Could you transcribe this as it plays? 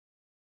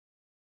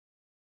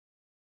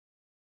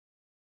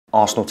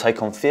Arsenal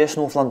take on fierce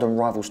North London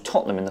rivals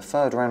Tottenham in the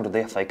third round of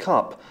the FA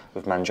Cup,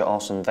 with manager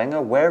Arsene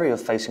Wenger wary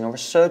of facing a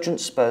resurgent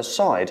Spurs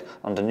side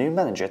under new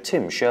manager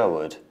Tim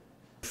Sherwood.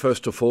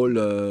 First of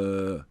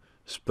all,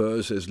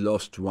 Spurs has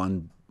lost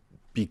one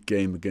big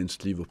game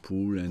against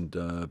Liverpool,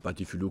 but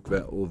if you look at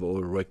their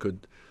overall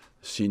record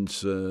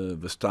since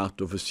the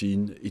start of the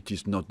season, it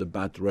is not a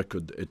bad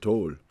record at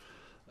all.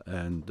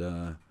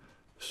 And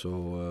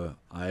so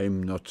I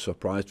am not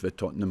surprised that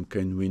Tottenham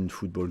can win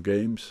football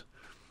games.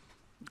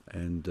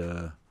 And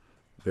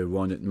they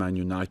won at Man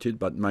United,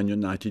 but Man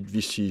United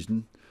this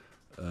season,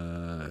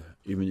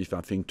 even if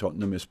I think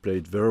Tottenham has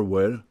played very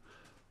well,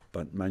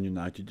 but Man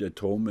United at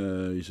home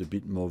is a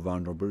bit more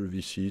vulnerable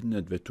this season,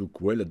 and they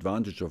took well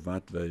advantage of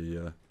that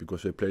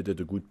because they played at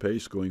a good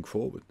pace going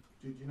forward.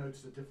 Did you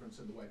notice a difference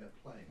in the way they're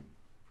playing?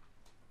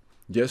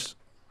 Yes,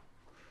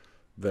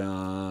 they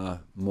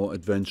are more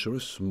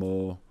adventurous,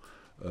 more.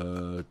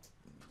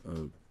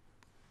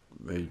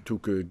 They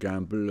took a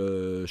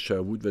gamble,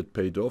 Sherwood, that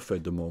paid off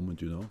at the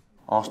moment, you know.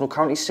 Arsenal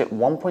currently sit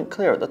 1 point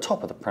clear at the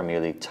top of the Premier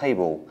League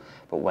table,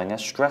 but Wenger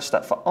stressed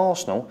that for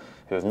Arsenal,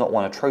 who have not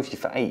won a trophy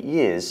for 8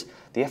 years,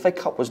 the FA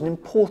Cup was an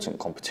important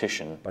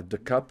competition. But the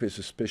Cup is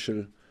a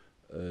special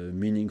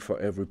meaning for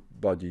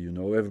everybody, you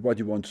know.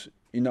 Everybody wants,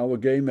 in our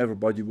game,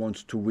 everybody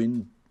wants to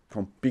win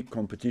big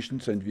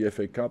competitions, and the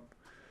FA Cup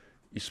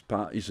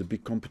is a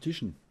big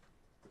competition.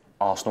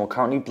 Arsenal are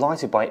currently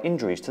blighted by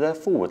injuries to their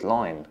forward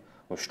line,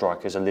 with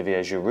strikers Olivier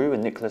Giroud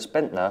and Nicolas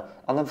Bentner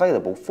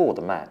unavailable for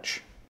the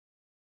match.